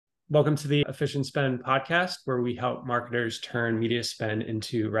Welcome to the Efficient Spend podcast, where we help marketers turn media spend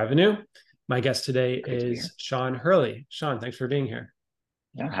into revenue. My guest today Great to be here. is Sean Hurley. Sean, thanks for being here.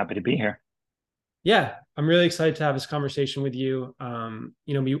 Yeah, happy to be here. Yeah, I'm really excited to have this conversation with you.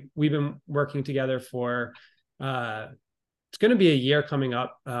 We've been working together for it's going to be a year coming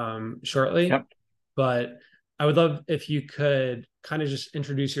up shortly, Yep, but I would love if you could kind of just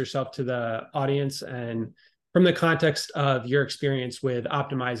introduce yourself to the audience and from the context of your experience with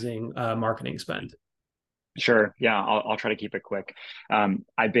optimizing marketing spend. sure. Yeah, I'll try to keep it quick.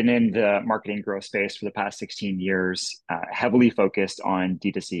 I've been in the marketing growth space for the past 16 years, heavily focused on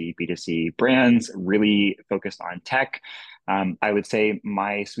D2C, B2C brands, really focused on tech. I would say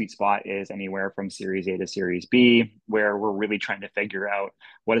my sweet spot is anywhere from Series A to Series B, where we're really trying to figure out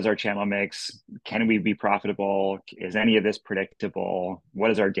what is our channel mix? Can we be profitable? Is any of this predictable? What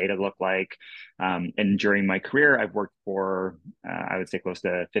does our data look like? And during my career, I've worked for, I would say, close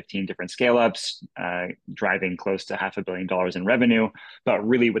to 15 different scale ups, driving close to $500 million in revenue, but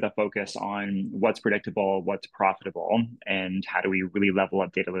really with a focus on what's predictable, what's profitable, and how do we really level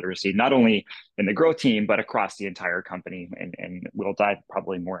up data literacy, not only in the growth team, but across the entire company. And we'll dive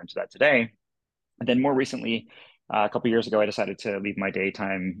probably more into that today. And then more recently, a couple of years ago, I decided to leave my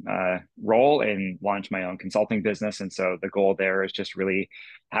daytime role and launch my own consulting business. And so the goal there is just really,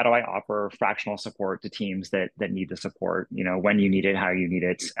 how do I offer fractional support to teams that need the support, when you need it, how you need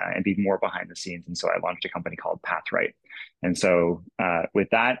it, and be more behind the scenes. And so I launched a company called Pathright. And so with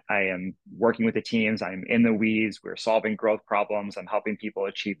that, I am working with the teams. I'm in the weeds. We're solving growth problems. I'm helping people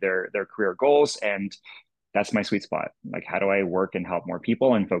achieve their career goals. And that's my sweet spot. Like, how do I work and help more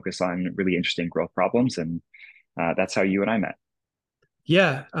people and focus on really interesting growth problems? And that's how you and I met.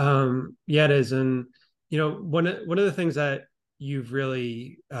 Yeah, it is. And one of the things that you've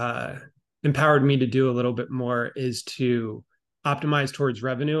really empowered me to do a little bit more is to optimize towards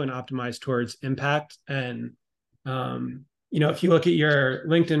revenue and optimize towards impact. And if you look at your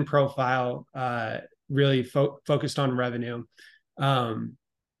LinkedIn profile, really focused on revenue. The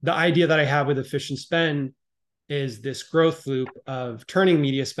idea that I have with efficient spend is this growth loop of turning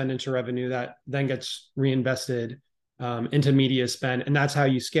media spend into revenue that then gets reinvested into media spend, and that's how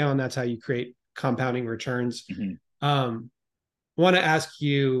you scale and that's how you create compounding returns. Mm-hmm. I want to ask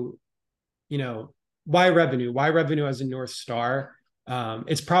you, why revenue? Why revenue as a North Star?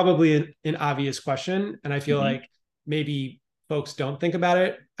 It's probably an obvious question, and I feel Mm-hmm. like maybe folks don't think about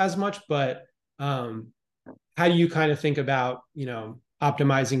it as much, but how do you kind of think about,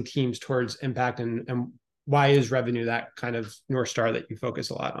 optimizing teams towards impact and why is revenue that kind of North Star that you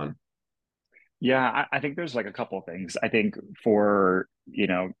focus a lot on? Yeah, I think there's like a couple of things. I think for,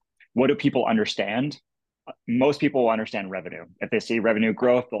 what do people understand? Most people will understand revenue. If they see revenue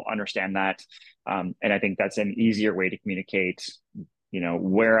growth, they'll understand that. And I think that's an easier way to communicate,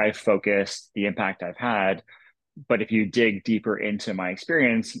 where I focused, the impact I've had. But if you dig deeper into my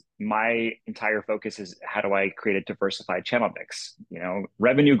experience, my entire focus is how do I create a diversified channel mix?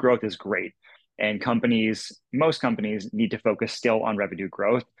 Revenue growth is great. And most companies need to focus still on revenue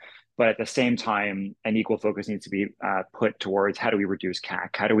growth. But at the same time, an equal focus needs to be put towards how do we reduce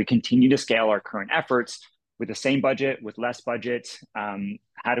CAC? How do we continue to scale our current efforts with the same budget, with less budget?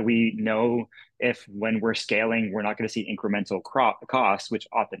 How do we know if when we're scaling, we're not going to see incremental costs, which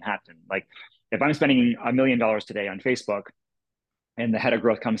often happen? Like if I'm spending $1 million today on Facebook and the head of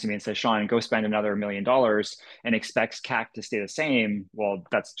growth comes to me and says, Sean, go spend another $1 million and expects CAC to stay the same, well,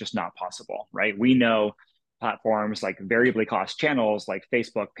 that's just not possible, right? We know platforms like variably cost channels like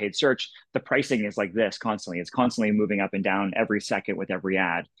Facebook, paid search, the pricing is like this constantly. It's constantly moving up and down every second with every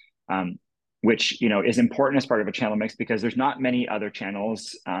ad. Which is important as part of a channel mix because there's not many other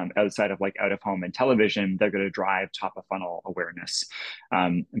channels outside of like out of home and television that are going to drive top of funnel awareness.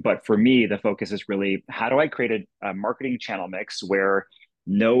 But for me, the focus is really how do I create a marketing channel mix where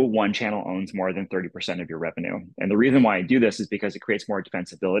no one channel owns more than 30% of your revenue. And the reason why I do this is because it creates more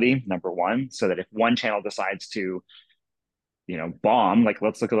defensibility, number one, so that if one channel decides to, bomb, like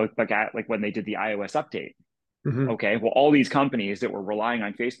let's look at like when they did the iOS update. Mm-hmm. Okay, well, all these companies that were relying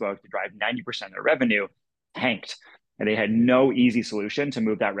on Facebook to drive 90% of their revenue tanked, and they had no easy solution to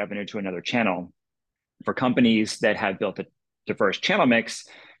move that revenue to another channel. For companies that have built a diverse channel mix,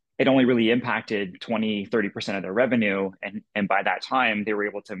 it only really impacted 20, 30% of their revenue. And by that time, they were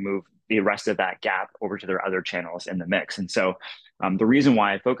able to move the rest of that gap over to their other channels in the mix. And so the reason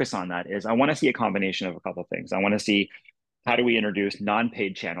why I focus on that is I want to see a combination of a couple of things. I want to see how do we introduce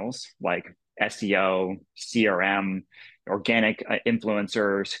non-paid channels like SEO, CRM, organic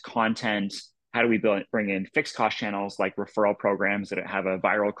influencers, content? How do we bring in fixed cost channels like referral programs that have a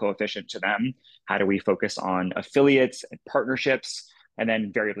viral coefficient to them? How do we focus on affiliates and partnerships? and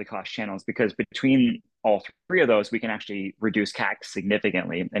then variably cost channels, because between all three of those, we can actually reduce CAC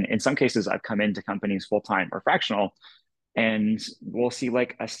significantly. And in some cases, I've come into companies full time or fractional, and we'll see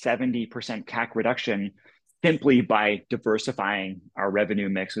like a 70% CAC reduction simply by diversifying our revenue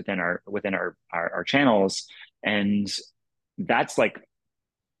mix within our channels. And that's like,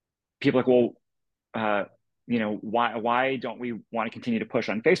 people are like, well, why don't we want to continue to push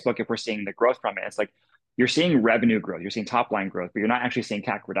on Facebook if we're seeing the growth from it? It's like, you're seeing revenue growth, you're seeing top line growth, but you're not actually seeing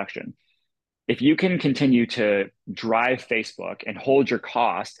CAC reduction. If you can continue to drive Facebook and hold your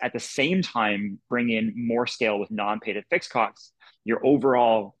costs at the same time, bring in more scale with non-paid and fixed costs, your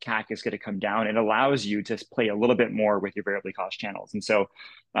overall CAC is going to come down. It allows you to play a little bit more with your variably cost channels. And so,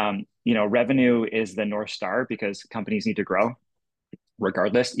 revenue is the North Star because companies need to grow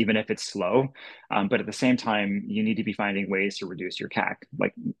regardless, even if it's slow. But at the same time, you need to be finding ways to reduce your CAC.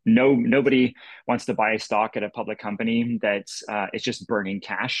 Like, nobody wants to buy stock at a public company that's it's just burning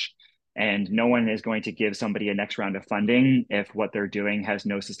cash. And no one is going to give somebody a next round of funding if what they're doing has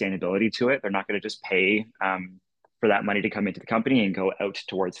no sustainability to it. They're not going to just pay for that money to come into the company and go out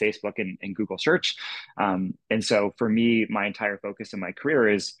towards Facebook and Google search. And so for me, my entire focus in my career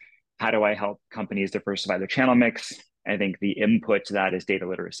is, how do I help companies diversify their channel mix? I think the input to that is data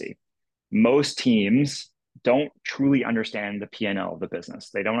literacy. Most teams don't truly understand the P&L of the business.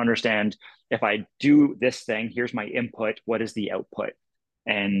 They don't understand, if I do this thing, here's my input, what is the output?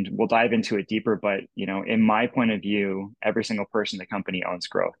 And we'll dive into it deeper, but in my point of view, every single person in the company owns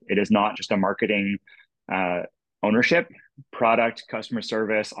growth. It is not just a marketing ownership, product, customer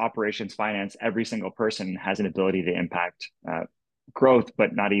service, operations, finance. Every single person has an ability to impact growth,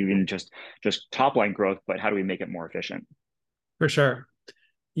 but not even just top line growth, but how do we make it more efficient? For sure.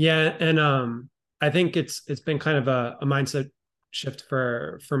 Yeah, and I think it's been kind of a mindset shift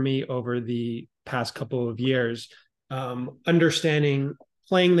for me over the past couple of years. Understanding,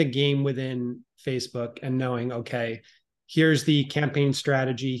 playing the game within Facebook and knowing, okay, here's the campaign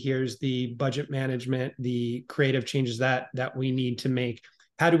strategy, here's the budget management, the creative changes that we need to make.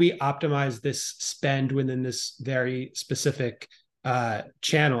 How do we optimize this spend within this very specific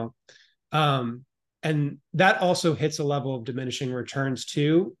channel? And that also hits a level of diminishing returns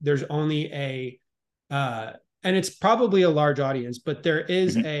too. There's only and it's probably a large audience, but there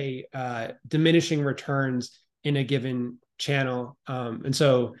is a diminishing returns in a given channel.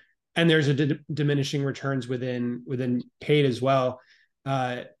 And there's a diminishing returns within paid as well.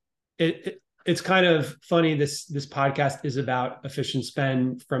 It's kind of funny. This podcast is about efficient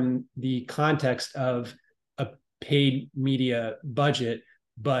spend from the context of a paid media budget.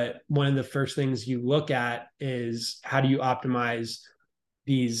 But one of the first things you look at is, how do you optimize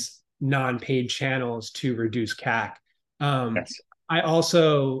these non-paid channels to reduce CAC? Yes. I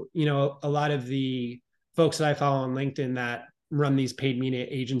also, a lot of the folks that I follow on LinkedIn that run these paid media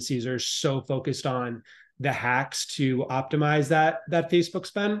agencies are so focused on the hacks to optimize that Facebook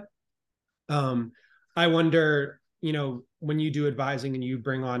spend. I wonder, when you do advising and you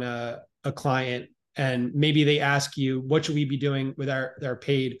bring on a client, and maybe they ask you, what should we be doing with our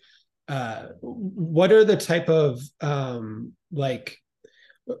paid? What are the type of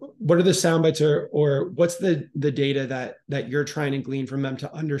what are the sound bites, or what's the data that you're trying to glean from them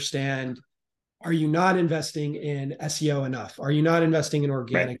to understand, are you not investing in SEO enough? Are you not investing in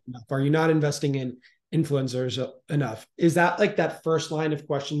organic enough? Are you not investing in influencers enough? Is that like that first line of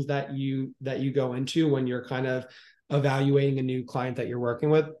questions that you go into when you're kind of evaluating a new client that you're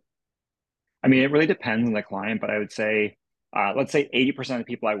working with? I mean, it really depends on the client, but I would say, let's say 80% of the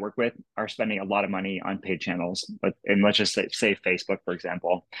people I work with are spending a lot of money on paid channels, and let's just say Facebook, for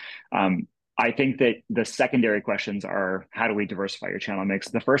example. I think that the secondary questions are, how do we diversify your channel mix?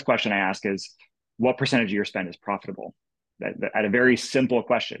 The first question I ask is, what percentage of your spend is profitable? At a very simple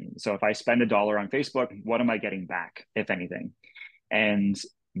question. So if I spend $1 on Facebook, what am I getting back, if anything? And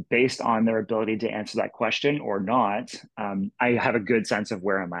based on their ability to answer that question or not, I have a good sense of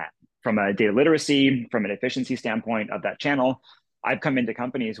where I'm at. From a data literacy, from an efficiency standpoint of that channel, I've come into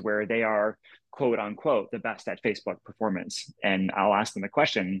companies where they are, quote unquote, the best at Facebook performance. And I'll ask them the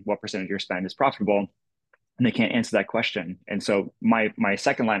question, what percentage of your spend is profitable? And they can't answer that question. And so my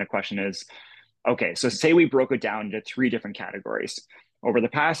second line of question is, okay, so say we broke it down into 3 different categories. Over the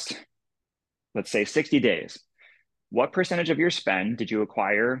past, let's say 60 days, what percentage of your spend did you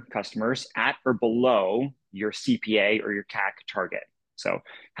acquire customers at or below your CPA or your CAC target? So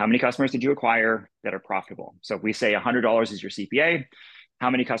how many customers did you acquire that are profitable? So if we say $100 is your CPA, how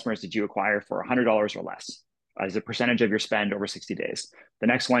many customers did you acquire for $100 or less as a percentage of your spend over 60 days? The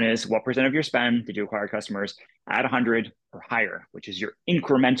next one is, what percent of your spend did you acquire customers at 100 or higher, which is your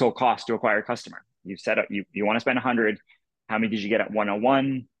incremental cost to acquire a customer? You've set up, you want to spend 100. How many did you get at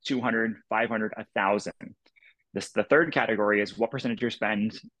 101, 200, 500, 1,000? The third category is what percentage of your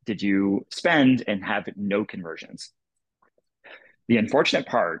spend did you spend and have no conversions? The unfortunate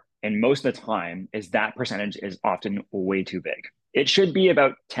part, and most of the time, is that percentage is often way too big. It should be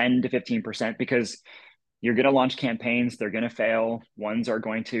about 10 to 15% because you're going to launch campaigns, they're going to fail. Ones are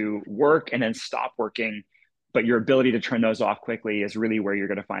going to work and then stop working. But your ability to turn those off quickly is really where you're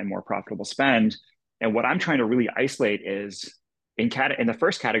going to find more profitable spend. And what I'm trying to really isolate is in the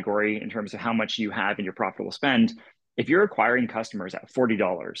first category, in terms of how much you have in your profitable spend, if you're acquiring customers at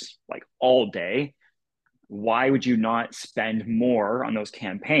 $40 like all day, why would you not spend more on those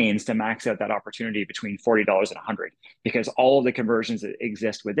campaigns to max out that opportunity between $40 and 100? Because all of the conversions that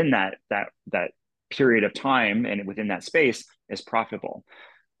exist within that period of time and within that space is profitable.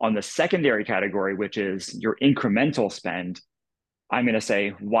 On the secondary category, which is your incremental spend, I'm going to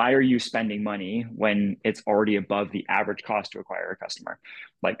say, why are you spending money when it's already above the average cost to acquire a customer?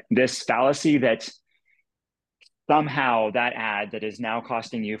 Like this fallacy that somehow that ad that is now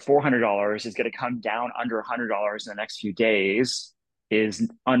costing you $400 is going to come down under $100 in the next few days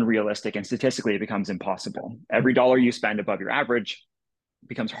is unrealistic, and statistically it becomes impossible. Every dollar you spend above your average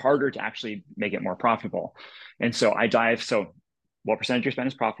becomes harder to actually make it more profitable. And so so what percentage of your spend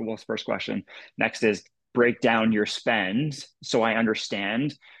is profitable is the first question. Next is break down your spend so I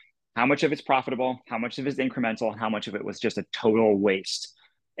understand how much of it's profitable, how much of it is incremental, and how much of it was just a total waste.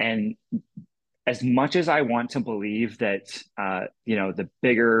 And as much as I want to believe that the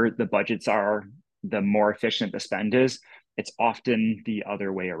bigger the budgets are, the more efficient the spend is, it's often the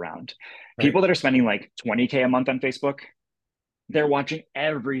other way around. Right. People that are spending like 20K a month on Facebook, they're watching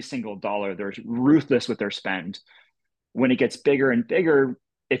every single dollar. They're ruthless with their spend. When it gets bigger and bigger,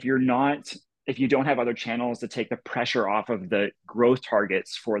 if you don't have other channels to take the pressure off of the growth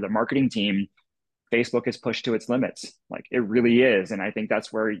targets for the marketing team, Facebook is pushed to its limits. Like it really is. And I think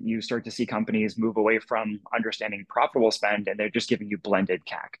that's where you start to see companies move away from understanding profitable spend, and they're just giving you blended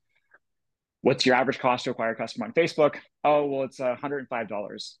CAC. What's your average cost to acquire a customer on Facebook? Oh, well, it's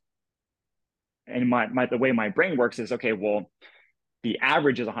 $105. And the way my brain works is, okay, well, the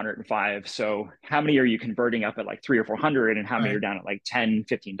average is 105. So how many are you converting up at like 300 or 400, and how many Right. are down at like $10,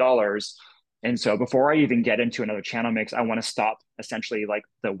 $15? And so before I even get into another channel mix, I want to stop essentially like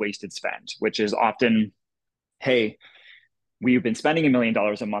the wasted spend, which is often, hey, we've been spending $1 million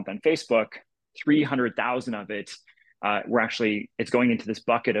a month on Facebook, 300,000 of it, it's going into this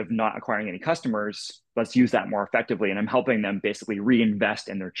bucket of not acquiring any customers. Let's use that more effectively. And I'm helping them basically reinvest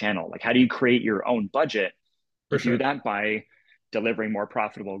in their channel. Like, how do you create your own budget? For You do sure. that by delivering more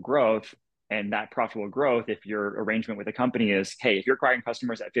profitable growth. And that profitable growth, if your arrangement with a company is, hey, if you're acquiring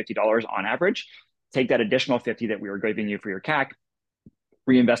customers at $50 on average, take that additional 50 that we were giving you for your CAC,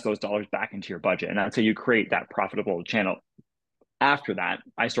 reinvest those dollars back into your budget. And that's how you create that profitable channel. After that,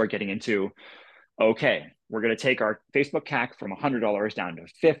 I start getting into, okay, we're going to take our Facebook CAC from $100 down to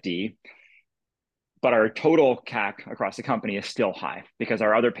 50, but our total CAC across the company is still high because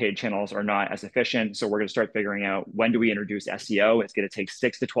our other paid channels are not as efficient. So we're going to start figuring out, when do we introduce SEO? It's going to take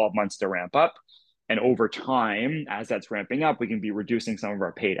 6 to 12 months to ramp up. And over time, as that's ramping up, we can be reducing some of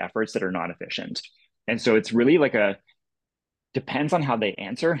our paid efforts that are not efficient. And so it's really like depends on how they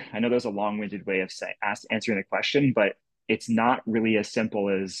answer. I know there's a long-winded way of answering the question, but it's not really as simple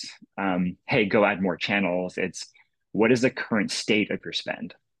as, hey, go add more channels. It's, what is the current state of your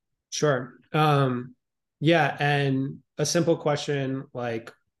spend? Sure. Yeah. And a simple question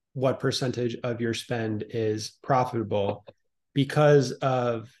like, what percentage of your spend is profitable? Because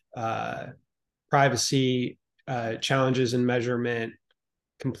of privacy challenges in measurement,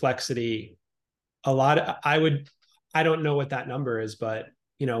 complexity, I don't know what that number is, but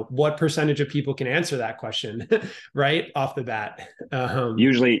what percentage of people can answer that question right off the bat?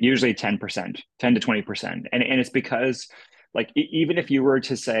 Usually 10%, 10 to 20%. And it's because, like, even if you were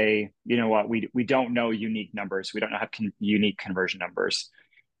to say, you know what, we don't know unique numbers, we don't have unique conversion numbers.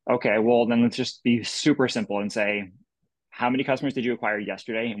 Okay, well, then let's just be super simple and say, how many customers did you acquire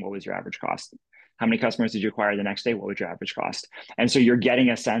yesterday and what was your average cost? How many customers did you acquire the next day? What was your average cost? And so you're getting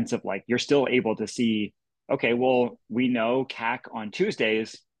a sense of, like, you're still able to see, okay, well, we know CAC on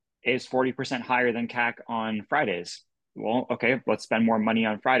Tuesdays is 40% higher than CAC on Fridays. Well, okay, let's spend more money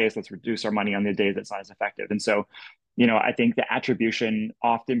on Fridays. Let's reduce our money on the days that's not as effective. And so, I think the attribution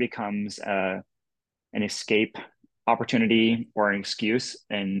often becomes an escape opportunity or an excuse.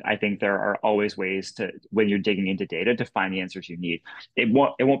 And I think there are always ways to, when you're digging into data, to find the answers you need. It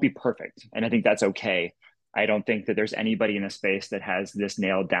won't be perfect. And I think that's okay. I don't think that there's anybody in a space that has this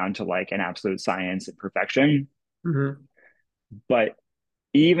nailed down to like an absolute science and perfection. Mhm. But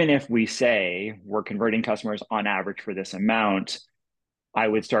even if we say we're converting customers on average for this amount, I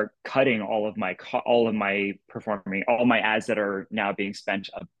would start cutting all my ads that are now being spent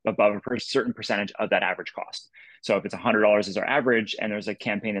above a certain percentage of that average cost. So if it's $100 is our average and there's a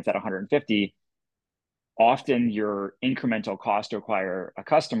campaign that's at 150, often your incremental cost to acquire a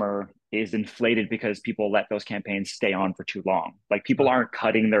customer is inflated because people let those campaigns stay on for too long. Like people aren't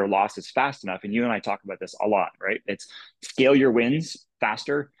cutting their losses fast enough. And you and I talk about this a lot, right? It's scale your wins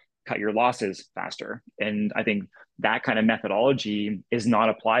faster, cut your losses faster. And I think that kind of methodology is not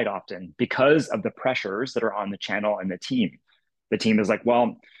applied often because of the pressures that are on the channel and the team. The team is like,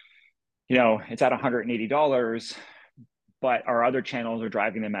 well, it's at $180, but our other channels are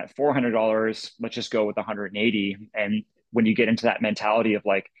driving them at $400. Let's just go with 180. And when you get into that mentality of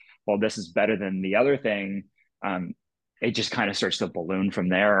like, well, this is better than the other thing, it just kind of starts to balloon from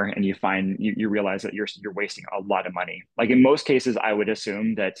there. And you realize that you're wasting a lot of money. Like in most cases, I would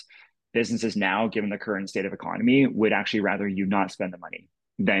assume that businesses now, given the current state of economy, would actually rather you not spend the money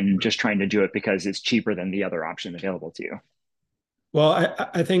than just trying to do it because it's cheaper than the other option available to you. Well,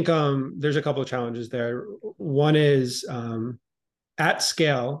 I think there's a couple of challenges there. One is at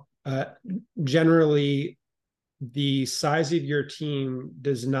scale, generally the size of your team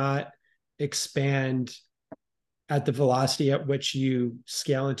does not expand at the velocity at which you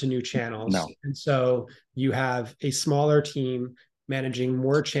scale into new channels. No. And so you have a smaller team managing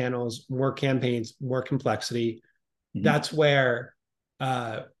more channels, more campaigns, more complexity. Mm-hmm. That's where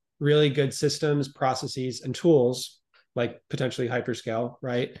really good systems, processes, and tools like potentially hyperscale,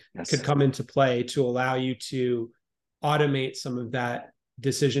 right, Yes. could come into play to allow you to automate some of that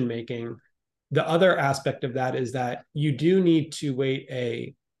decision making. The other aspect of that is that you do need to wait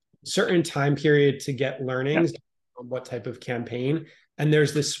a certain time period to get Yeah. learnings on what type of campaign. And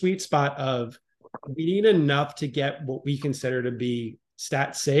there's this sweet spot of we need enough to get what we consider to be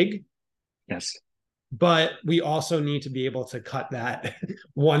stat sig, Yes. but we also need to be able to cut that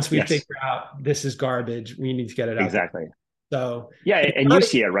once we Yes. figure out this is garbage. We need to get it out there. Exactly. So Yeah, it's and you not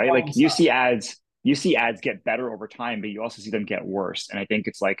see it, right? Like a stuff. you see ads get better over time, but you also see them get worse. And I think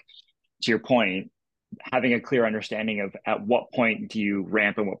it's like, to your point, having a clear understanding of at what point do you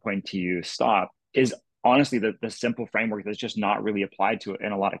ramp and what point do you stop is honestly the simple framework that's just not really applied to it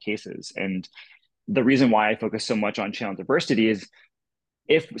in a lot of cases. And the reason why I focus so much on channel diversity is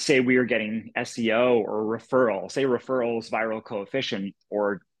if, say, we are getting SEO or referral, say referrals viral coefficient,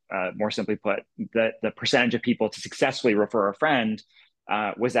 or more simply put, the percentage of people to successfully refer a friend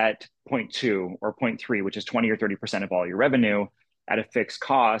was at zero point 0.2 or zero point 0.3, which is 20 or 30% of all your revenue at a fixed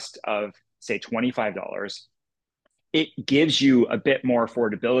cost of, say, $25, it gives you a bit more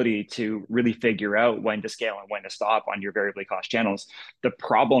affordability to really figure out when to scale and when to stop on your variably cost channels. The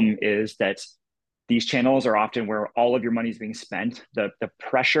problem is that these channels are often where all of your money is being spent. The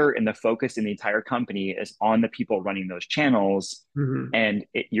pressure and the focus in the entire company is on the people running those channels, Mm-hmm. and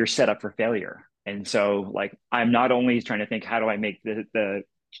you're set up for failure. And so, like, I'm not only trying to think how do I make the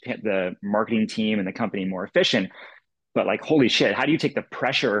marketing team and the company more efficient, but like, holy shit, how do you take the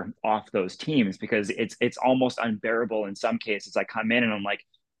pressure off those teams? Because it's almost unbearable in some cases. I come in and I'm like,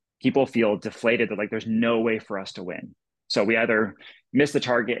 people feel deflated that like there's no way for us to win. So we either miss the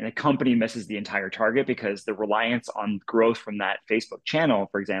target and the company misses the entire target because the reliance on growth from that Facebook channel,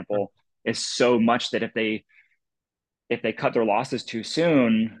 for example, is so much that if they cut their losses too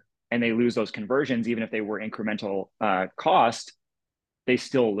soon and they lose those conversions, even if they were incremental cost, they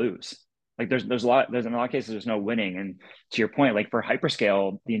still lose. Like there's in a lot of cases there's no winning. And to your point, like for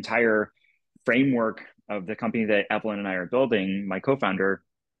hyperscale, the entire framework of the company that Evelyn and I are building, my co-founder,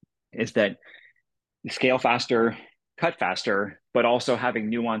 is that scale faster, cut faster, but also having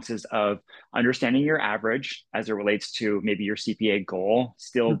nuances of understanding your average as it relates to maybe your CPA goal,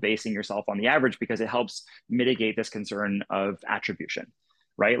 still basing yourself on the average because it helps mitigate this concern of attribution,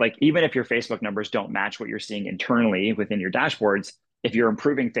 right? Like even if your Facebook numbers don't match what you're seeing internally within your dashboards, if you're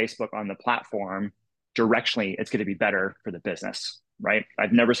improving Facebook on the platform, directionally, it's going to be better for the business, right?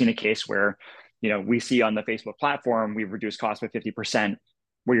 I've never seen a case where, we see on the Facebook platform, we've reduced costs by 50%,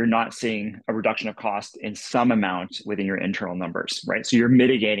 where you're not seeing a reduction of cost in some amount within your internal numbers, right? So you're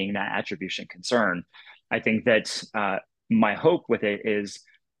mitigating that attribution concern. I think that my hope with it is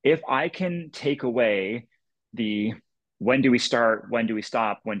if I can take away the when do we start, when do we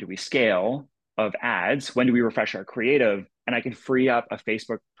stop, when do we scale of ads, when do we refresh our creative, and I can free up a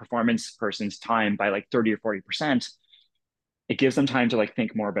Facebook performance person's time by like 30 or 40%, it gives them time to like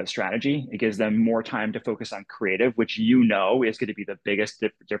think more about strategy. It gives them more time to focus on creative, which is going to be the biggest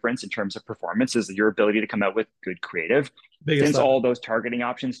difference in terms of performance is your ability to come out with good creative. Biggest Since lever. all those targeting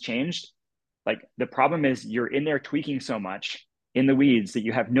options changed, like the problem is you're in there tweaking so much in the weeds that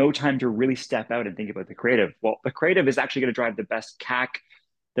you have no time to really step out and think about the creative. Well, the creative is actually going to drive the best CAC,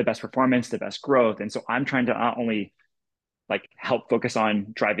 the best performance, the best growth. And so I'm trying to not only like help focus on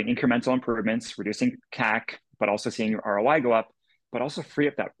driving incremental improvements, reducing CAC, but also seeing your ROI go up, but also free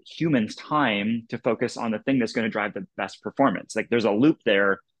up that human's time to focus on the thing that's going to drive the best performance. Like there's a loop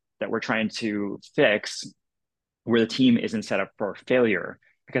there that we're trying to fix where the team isn't set up for failure,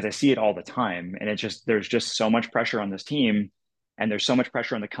 because I see it all the time. And it's just, there's just so much pressure on this team and there's so much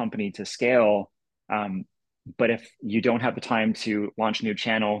pressure on the company to scale. But if you don't have the time to launch a new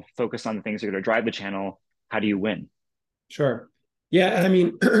channel, focus on the things that are going to drive the channel, how do you win? Sure. Yeah, I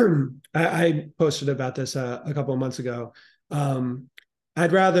mean, I posted about this a couple of months ago. Um,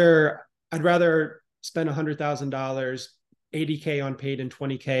 I'd rather spend $100,000, 80K on paid and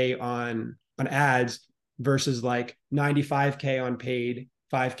 20K on ads versus like 95K on paid,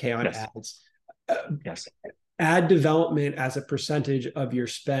 5K on Yes. ads. Yes. Ad development as a percentage of your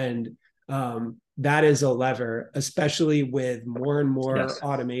spend, that is a lever, especially with more and more Yes.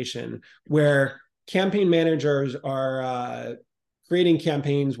 automation, where campaign managers are creating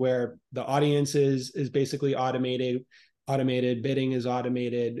campaigns where the audience is basically automated, bidding is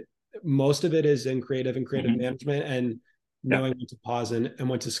automated. Most of it is in creative and creative Mm-hmm. management and Yeah. knowing when to pause and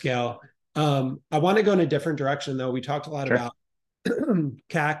when to scale. I want to go in a different direction though. We talked a lot Sure. about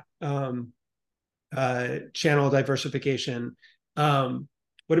CAC, channel diversification.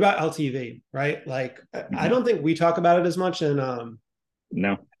 What about LTV, right? Like, I Mm-hmm. don't think we talk about it as much. And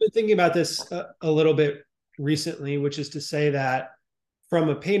No. I've been thinking about this a little bit recently, which is to say that from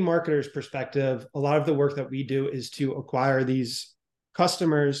a paid marketer's perspective, a lot of the work that we do is to acquire these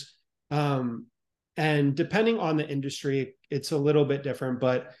customers. Um, and depending on the industry, it's a little bit different,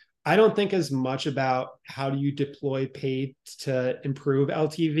 but I don't think as much about how do you deploy paid to improve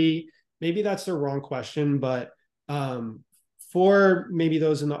LTV. Maybe that's the wrong question, but um, for maybe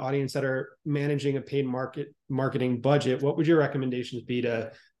those in the audience that are managing a paid marketing budget, what would your recommendations be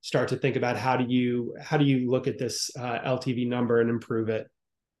to start to think about how do you look at this LTV number and improve it?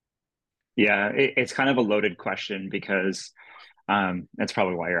 Yeah, it's kind of a loaded question because that's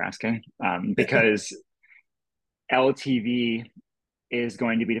probably why you're asking. Because LTV is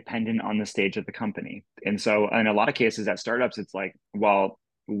going to be dependent on the stage of the company. And so in a lot of cases at startups, it's like, well,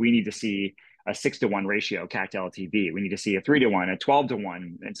 we need to see a 6-to-1 ratio CAC to LTV. We need to see a 3-to-1, a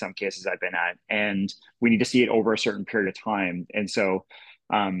 12-to-1 in some cases I've been at. And we need to see it over a certain period of time. And so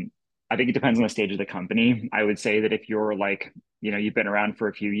um, I think it depends on the stage of the company. I would say that if you're like, you've been around for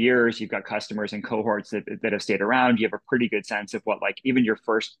a few years, you've got customers and cohorts that have stayed around, you have a pretty good sense of what like even your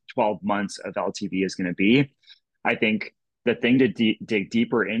first 12 months of LTV is going to be. I think the thing to dig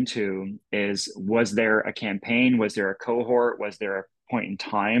deeper into is, was there a campaign? Was there a cohort? Was there a point in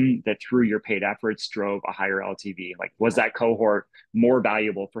time that through your paid efforts drove a higher LTV? Like, was that cohort more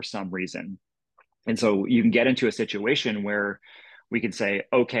valuable for some reason? And so you can get into a situation where we could say,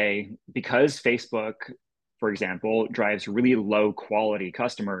 okay, because Facebook, for example, drives really low quality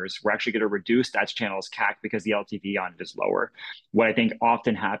customers, we're actually going to reduce that channel's CAC because the LTV on it is lower. What I think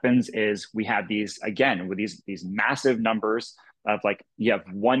often happens is we have these, again, with these massive numbers of like you have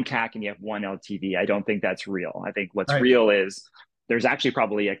one CAC and you have one LTV. I don't think that's real. I think what's Right. real is there's actually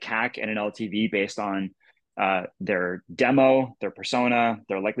probably a CAC and an LTV based on their demo, their persona,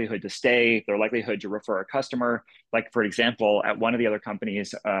 their likelihood to stay, their likelihood to refer a customer. Like for example, at one of the other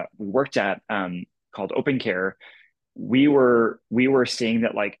companies we worked at called Open Care, we were seeing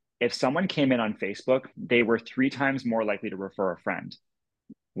that like if someone came in on Facebook, they were 3 times more likely to refer a friend.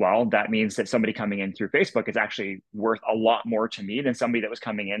 Well, that means that somebody coming in through Facebook is actually worth a lot more to me than somebody that was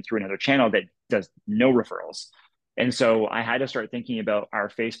coming in through another channel that does no referrals. And so I had to start thinking about our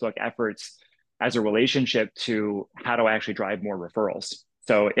Facebook efforts as a relationship to how do I actually drive more referrals.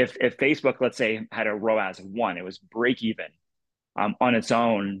 So if Facebook, let's say, had a ROAS of 1, it was break even on its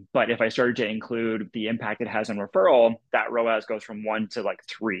own. But if I started to include the impact it has on referral, that ROAS goes from 1 to like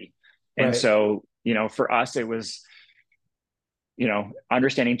 3. And Right. so, for us, it was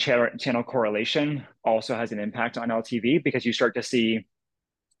understanding channel correlation also has an impact on LTV, because you start to see,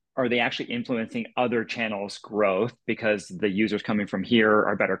 are they actually influencing other channels' growth because the users coming from here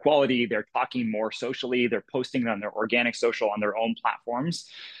are better quality, they're talking more socially, they're posting on their organic social on their own platforms.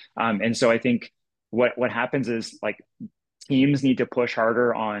 And so I think what happens is like teams need to push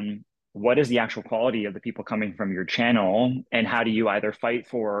harder on what is the actual quality of the people coming from your channel, and how do you either fight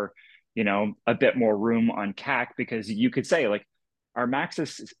for a bit more room on CAC, because you could say like our max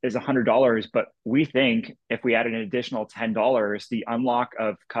is $100, but we think if we add an additional $10, the unlock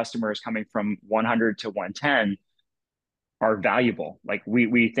of customers coming from 100 to 110 are valuable. Like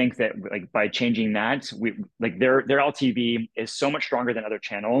we think that like by changing that, we like their LTV is so much stronger than other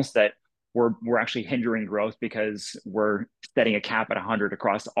channels that we're actually hindering growth because we're setting a cap at 100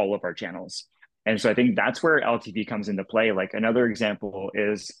 across all of our channels. And so I think that's where LTV comes into play. Like another example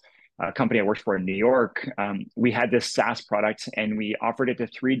is a company I worked for in New York. We had this SaaS product and we offered it to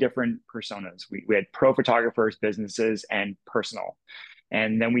three different personas. We had pro photographers, businesses, and personal.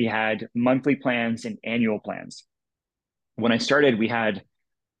 And then we had monthly plans and annual plans. When I started, we had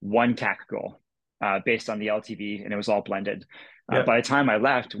one CAC goal based on the LTV, and it was all blended. Yep. By the time I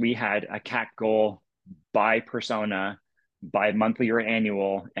left, we had a CAC goal by persona, by monthly or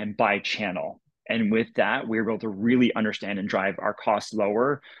annual, and by channel. And with that, we were able to really understand and drive our costs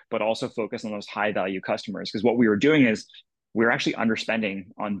lower, but also focus on those high value customers. Because what we were doing is we were actually underspending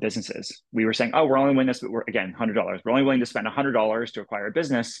on businesses. We were saying, oh, we're only willing to, we're, again, $100. We're only willing to spend $100 to acquire a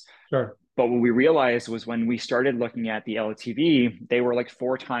business. Sure. But what we realized was when we started looking at the LTV, they were like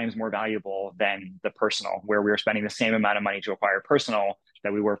 4 times more valuable than the personal, where we were spending the same amount of money to acquire personal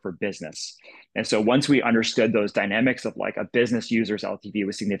that we were for business. And so once we understood those dynamics of like a business user's LTV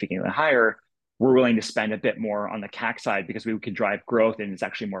was significantly higher, we're willing to spend a bit more on the CAC side because we could drive growth and it's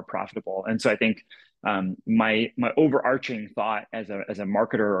actually more profitable. And so I think my overarching thought as a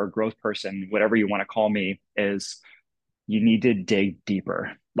marketer or growth person, whatever you want to call me, is you need to dig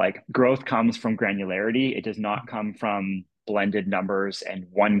deeper. Like growth comes from granularity. It does not come from blended numbers and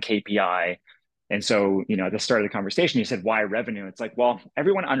one KPI. And so, at the start of the conversation, you said, why revenue? It's like, well,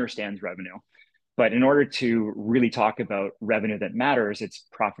 everyone understands revenue. But in order to really talk about revenue that matters, it's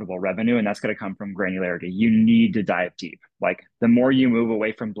profitable revenue. And that's going to come from granularity. You need to dive deep. Like the more you move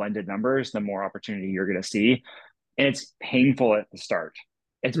away from blended numbers, the more opportunity you're going to see. And it's painful at the start.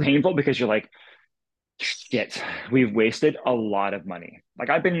 It's painful because you're like, shit, we've wasted a lot of money. Like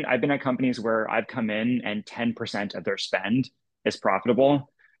I've been at companies where I've come in and 10% of their spend is profitable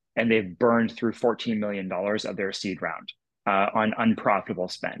and they've burned through $14 million of their seed round on unprofitable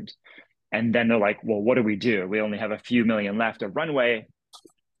spend. And then they're like, well, what do? We only have a few million left of runway.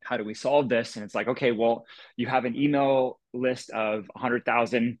 How do we solve this? And it's like, okay, well, you have an email list of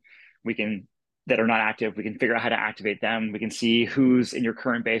 100,000. We can that are not active. We can figure out how to activate them. We can see who's in your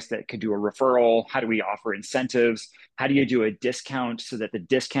current base that could do a referral. How do we offer incentives? How do you do a discount so that the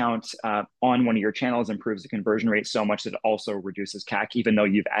discount on one of your channels improves the conversion rate so much that it also reduces CAC, even though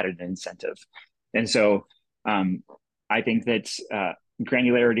you've added an incentive? And so I think that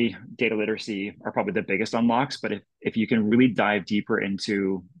granularity, data literacy are probably the biggest unlocks. But if you can really dive deeper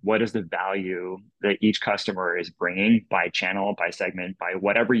into what is the value that each customer is bringing by channel, by segment, by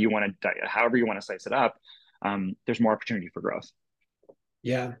whatever you want to, however you want to slice it up, there's more opportunity for growth.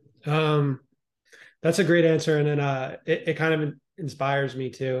 Yeah. That's a great answer. And then it kind of inspires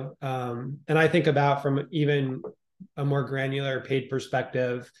me too. And I think about from even a more granular paid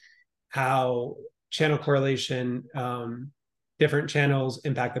perspective, how channel correlation, different channels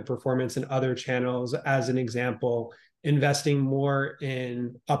impact the performance in other channels. As an example, investing more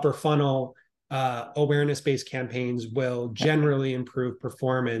in upper funnel awareness-based campaigns will generally improve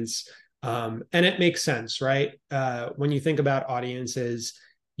performance. And it makes sense, right? When you think about audiences,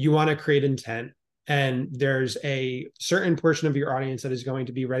 you want to create intent. And there's a certain portion of your audience that is going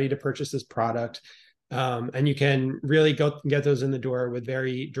to be ready to purchase this product. And you can really go get those in the door with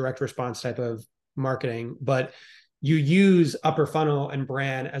very direct response type of marketing. But you use upper funnel and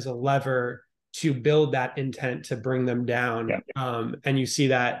brand as a lever to build that intent to bring them down. Yeah. And you see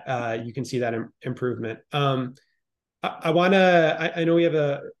that, you can see that improvement. I know we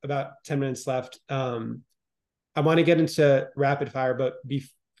have about 10 minutes left. I want to get into rapid fire, but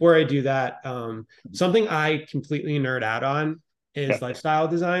before I do that, something I completely nerd out on is lifestyle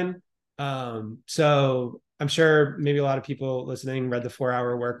design. So I'm sure maybe a lot of people listening read the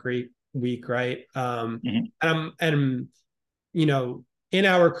 4-Hour Work Week, right? And in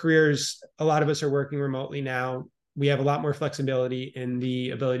our careers, a lot of us are working remotely now. We have a lot more flexibility in the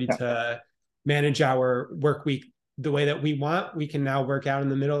ability to manage our work week the way that we want. We can now work out in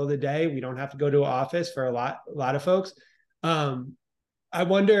the middle of the day. We don't have to go to an office for a lot of folks. I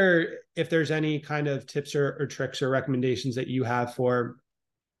wonder if there's any kind of tips or tricks or recommendations that you have for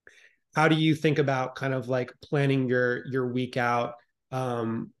how do you think about kind of like planning your week out?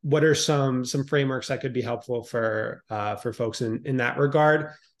 What are some frameworks that could be helpful for folks in that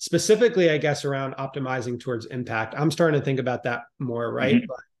regard? Specifically, I guess, around optimizing towards impact. I'm starting to think about that more, right?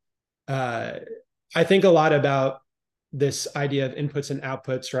 But I think a lot about this idea of inputs and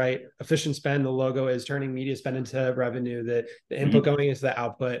outputs, right? Efficient spend, the logo is turning media spend into revenue, the input going into the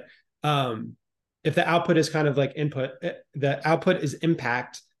output. If the output is kind of like input, the output is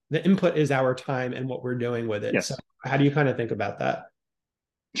impact, the input is our time and what we're doing with it. Yes. So How do you kind of think about that?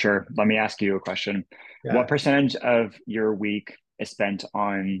 Sure. Let me ask you a question. What Yeah. percentage of your week is spent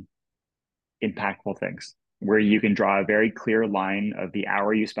on impactful things where you can draw a very clear line of the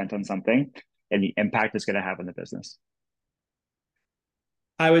hour you spent on something and the impact it's going to have on the business?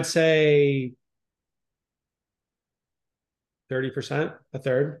 I would say 30%, a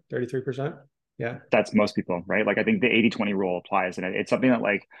third, 33%. Yeah. That's most people, right? Like I think the 80-20 rule applies. And it's something that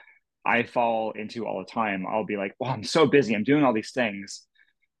like I fall into all the time. I'll be like, well, I'm so busy. I'm doing all these things.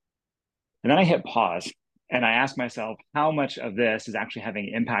 And then I hit pause and I ask myself, how much of this is actually having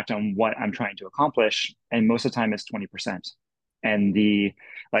an impact on what I'm trying to accomplish? And most of the time it's 20%. And the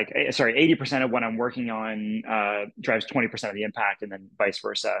like, sorry, 80% of what I'm working on drives 20% of the impact and then vice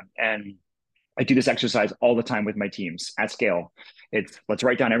versa. And I do this exercise all the time with my teams at scale. It's let's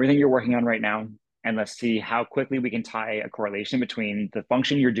write down everything you're working on right now and let's see how quickly we can tie a correlation between the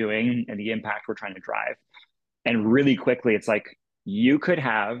function you're doing and the impact we're trying to drive. And really quickly, it's like you could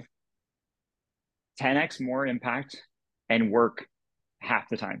have 10x more impact and work half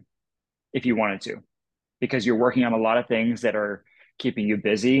the time if you wanted to, because you're working on a lot of things that are keeping you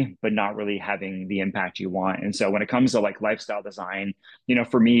busy, but not really having the impact you want. And so when it comes to like lifestyle design,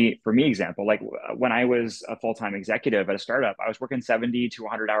 for me, example, like when I was a full-time executive at a startup, I was working 70 to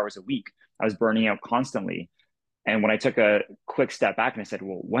 100 hours a week. I was burning out constantly. And when I took a quick step back and I said,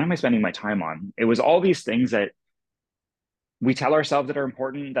 well, what am I spending my time on? It was all these things that we tell ourselves that are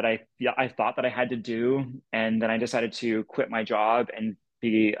important that I thought that I had to do, and then I decided to quit my job and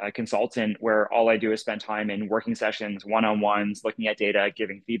be a consultant where all I do is spend time in working sessions, one-on-ones, looking at data,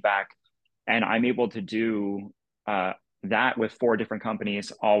 giving feedback, and I'm able to do that with 4 different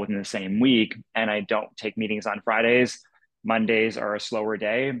companies all within the same week. And I don't take meetings on Fridays. Mondays are a slower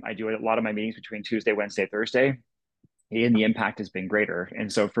day. I do a lot of my meetings between Tuesday, Wednesday, Thursday, and the impact has been greater.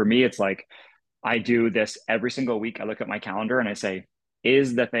 And so for me, it's like I do this every single week. I look at my calendar and I say,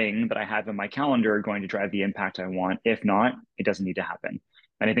 is the thing that I have in my calendar going to drive the impact I want? If not, it doesn't need to happen.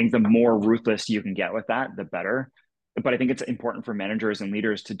 And I think the more ruthless you can get with that, the better. But I think it's important for managers and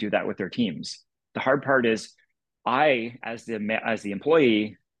leaders to do that with their teams. The hard part is I, as the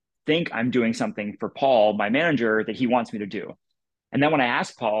employee, think I'm doing something for Paul, my manager, that he wants me to do. And then when I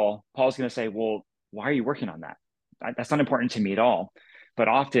ask Paul, Paul's going to say, well, why are you working on that? That's not important to me at all. But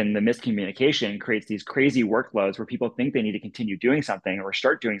often the miscommunication creates these crazy workloads where people think they need to continue doing something or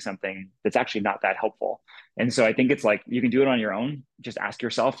start doing something that's actually not that helpful. And so I think it's like you can do it on your own. Just ask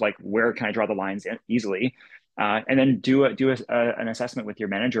yourself, like, where can I draw the lines easily? And then an assessment with your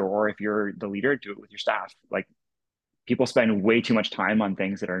manager, or if you're the leader, do it with your staff. Like people spend way too much time on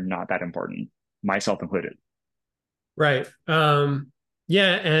things that are not that important, myself included. Right.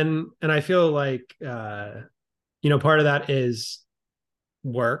 Yeah, and I feel like part of that is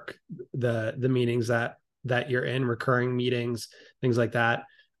work, the meetings that you're in, recurring meetings, things like that.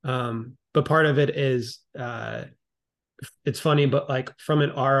 But part of it is it's funny, but like from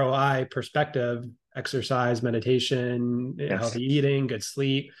an ROI perspective, exercise, meditation, Yes. healthy eating, good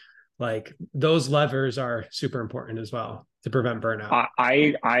sleep, like those levers are super important as well to prevent burnout.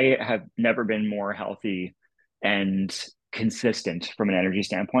 I have never been more healthy and consistent from an energy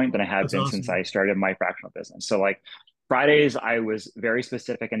standpoint than I have That's been since awesome. I started my fractional business. So like Fridays, I was very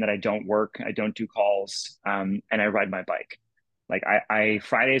specific in that I don't work, I don't do calls, and I ride my bike. Like I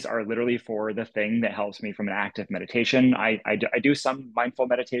Fridays are literally for the thing that helps me from an active meditation. I do some mindful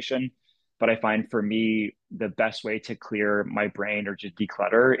meditation, but I find for me the best way to clear my brain or just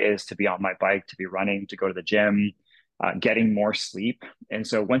declutter is to be on my bike, to be running, to go to the gym, getting more sleep. And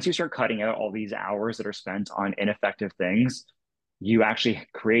so once you start cutting out all these hours that are spent on ineffective things, you actually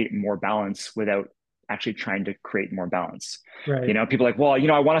create more balance without actually trying to create more balance. Right. People are like, well,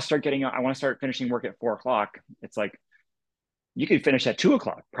 I want to start finishing work at 4 o'clock. It's like, you could finish at 2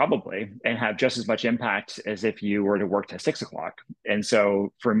 o'clock probably and have just as much impact as if you were to work to 6 o'clock. And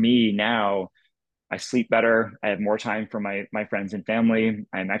so for me now, I sleep better. I have more time for my friends and family.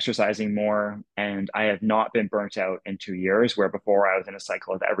 I'm exercising more, and I have not been burnt out in 2 years. Where before I was in a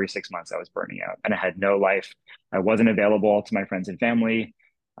cycle of every 6 months I was burning out, and I had no life. I wasn't available to my friends and family.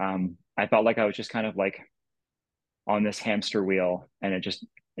 I felt like I was just kind of like on this hamster wheel, and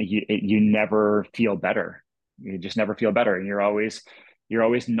you never feel better. You just never feel better, and you're always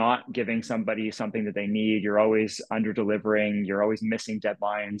not giving somebody something that they need. You're always under delivering. You're always missing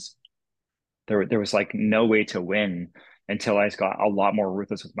deadlines. There was like no way to win until I got a lot more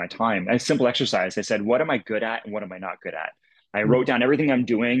ruthless with my time. A simple exercise. I said, what am I good at and what am I not good at? I wrote down everything I'm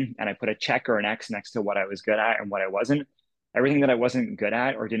doing and I put a check or an X next to what I was good at and what I wasn't. Everything that I wasn't good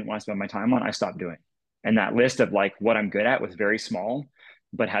at or didn't want to spend my time on, I stopped doing. And that list of like what I'm good at was very small.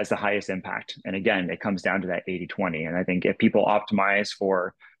 but has the highest impact. And again, it comes down to that 80-20. And I think if people optimize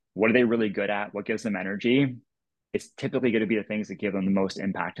for what are they really good at, what gives them energy, it's typically going to be the things that give them the most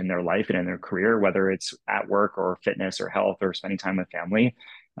impact in their life and in their career, whether it's at work or fitness or health or spending time with family.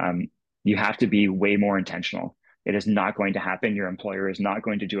 Um, you have to be way more intentional. It is not going to happen. Your employer is not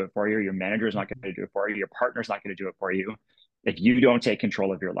going to do it for you. Your manager is not going to do it for you. Your partner is not going to do it for you. If you don't take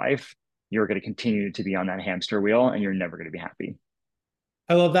control of your life, you're going to continue to be on that hamster wheel and you're never going to be happy.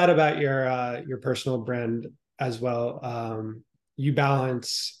 I love that about your personal brand as well. You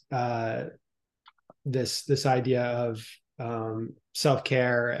balance this idea of self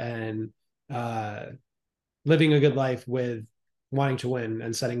care and uh, living a good life with wanting to win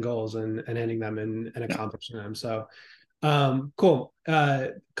and setting goals and hitting them and accomplishing them. So cool.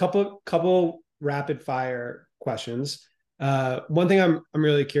 Couple rapid fire questions. One thing I'm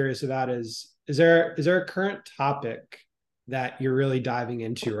really curious about is there a current topic that you're really diving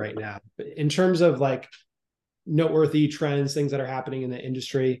into right now in terms of like noteworthy trends, things that are happening in the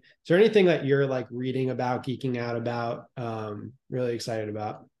industry? Is there anything that you're like reading about, geeking out about, really excited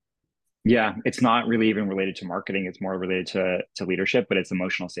about? Yeah, it's not really even related to marketing. It's more related to leadership, but it's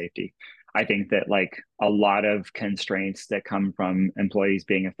emotional safety. I think that like a lot of constraints that come from employees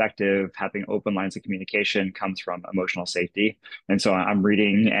being effective, having open lines of communication comes from emotional safety. And so I'm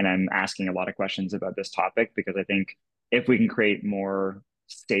reading and I'm asking a lot of questions about this topic because I think if we can create more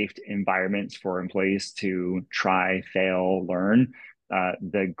safe environments for employees to try, fail, learn,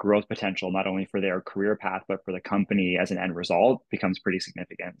 the growth potential, not only for their career path, but for the company as an end result becomes pretty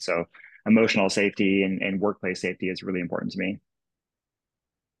significant. So emotional safety and workplace safety is really important to me.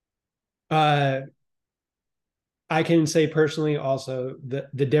 Uh, I can say personally also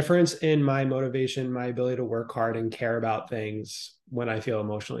the difference in my motivation, my ability to work hard and care about things when I feel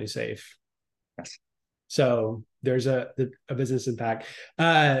emotionally safe. Yes. So there's a business impact.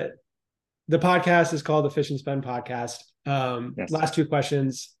 The podcast is called the Fish and Spend Podcast. Yes. Last two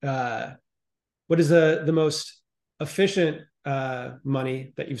questions. What is the most efficient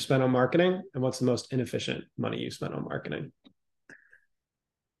money that you've spent on marketing, and what's the most inefficient money you spent on marketing?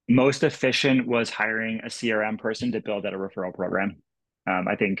 Most efficient was hiring a CRM person to build out a referral program.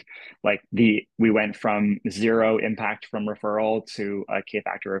 I think like we went from zero impact from referral to a K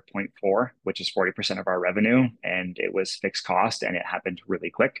factor of zero point 0.4, which is 40% of our revenue. And it was fixed cost and it happened really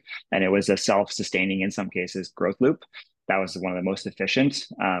quick. And it was a self-sustaining, in some cases, growth loop. That was one of the most efficient.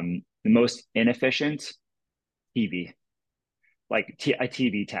 The most inefficient, TV, like a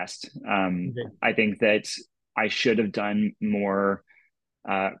TV test. Okay. I think that I should have done more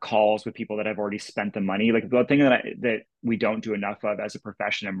calls with people that have already spent the money. Like the thing that we don't do enough of as a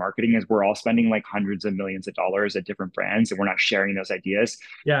profession in marketing is we're all spending like hundreds of millions of dollars at different brands and we're not sharing those ideas.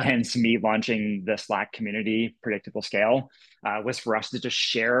 Yeah, Hence, me launching the Slack community, Predictable Scale, was for us to just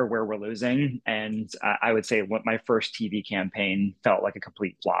share where we're losing. And I would say what my first TV campaign felt like a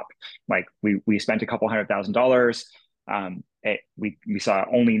complete flop. Like we spent a couple $100,000. We saw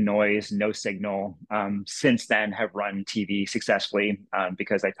only noise, no signal. Since then, have run TV successfully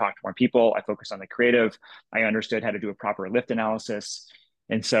because I talked to more people. I focused on the creative. I understood how to do a proper lift analysis,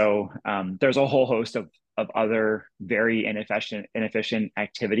 and so there's a whole host of other very inefficient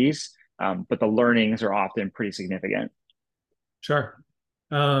activities, but the learnings are often pretty significant. sure.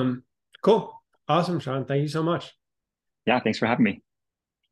 Um, cool. Awesome, Sean. Thank you so much. Yeah, thanks for having me.